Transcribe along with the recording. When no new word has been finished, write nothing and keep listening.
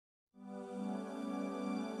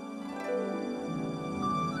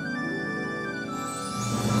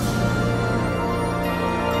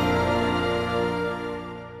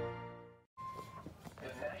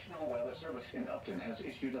Upton has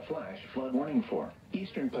issued a flash flood warning for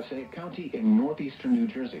eastern Passaic County in northeastern New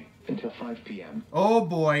Jersey until 5 p.m. Oh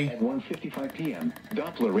boy. At 1:55 p.m.,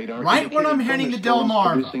 Doppler radar right when I'm heading to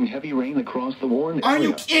Delmarva. Producing heavy rain across the Warren Are area.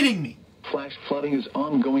 you kidding me? Flash flooding is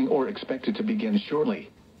ongoing or expected to begin shortly.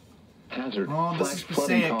 Hazard. Oh, this is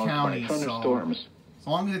Passaic County, thunderstorms. so as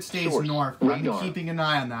long as it stays Source, north, I'm radar. keeping an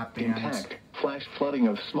eye on that band. Intact. Flash flooding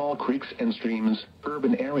of small creeks and streams,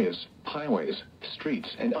 urban areas, highways, streets,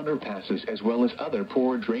 and underpasses, as well as other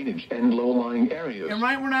poor drainage and low-lying areas. And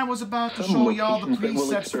right when I was about to Some show y'all the locations that will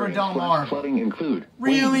presets for experience flash Delmarva. flooding include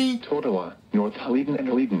Really? Wayne, Totowa, North Helene, and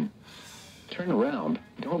Helene. Turn around.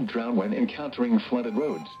 Don't drown when encountering flooded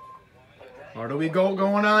roads. What do we going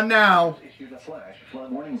on now? Issued a flash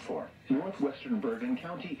flood warning for northwestern Bergen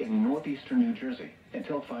County in northeastern New Jersey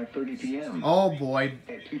until 5:30 p.m. Oh boy.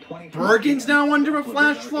 At 2:20 Bergen's now under a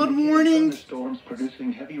flash flood warning? Storms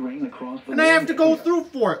producing heavy rain across the And I have to go area. through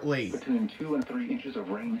Fort Lee. Between 2 and 3 inches of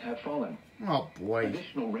rain have fallen. Oh boy.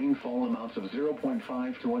 Additional rainfall amounts of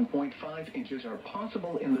 0.5 to 1.5 inches are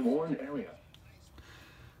possible in the Warren area.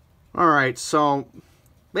 Alright, so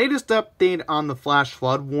latest update on the flash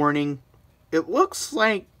flood warning. It looks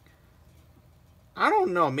like, I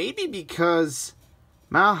don't know, maybe because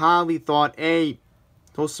Mount Holly thought, hey,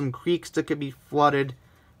 there's some creeks that could be flooded.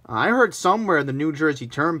 I heard somewhere the New Jersey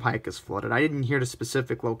Turnpike is flooded. I didn't hear the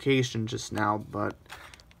specific location just now, but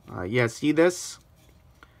yeah, see this?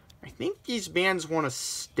 I think these bands want to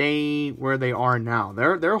stay where they are now.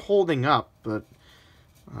 They're holding up, but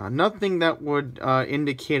nothing that would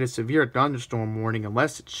indicate a severe thunderstorm warning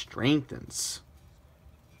unless it strengthens.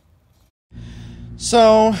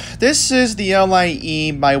 So, this is the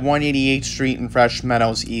LIE by 188th Street in Fresh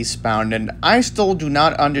Meadows eastbound, and I still do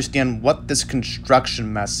not understand what this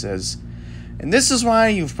construction mess is. And this is why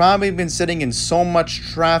you've probably been sitting in so much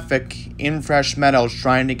traffic in Fresh Meadows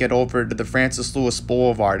trying to get over to the Francis Lewis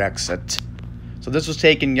Boulevard exit. So this was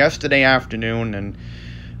taken yesterday afternoon, and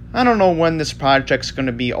I don't know when this project's going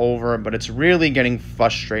to be over, but it's really getting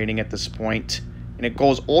frustrating at this point. And it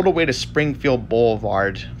goes all the way to Springfield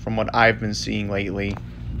Boulevard, from what I've been seeing lately.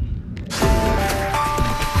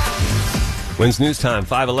 Wins News Time,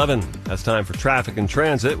 5:11. That's time for traffic and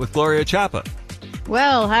transit with Gloria Chapa.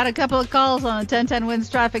 Well, had a couple of calls on the 1010 Winds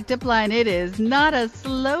traffic tip line. It is not a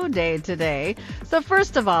slow day today. So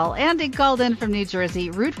first of all, Andy called in from New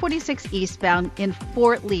Jersey, Route 46 eastbound in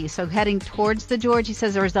Fort Lee. So heading towards the George, he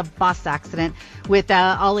says there was a bus accident with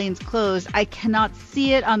all lanes closed. I cannot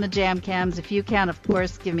see it on the jam cams. If you can, of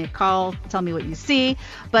course, give me a call. Tell me what you see.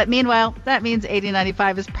 But meanwhile, that means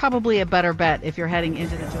 8095 is probably a better bet if you're heading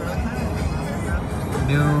into the George.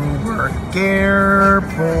 Newark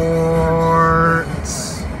Airport.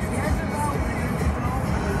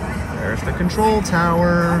 There's the control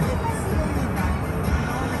tower.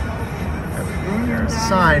 There's the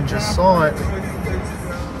sign, just saw it.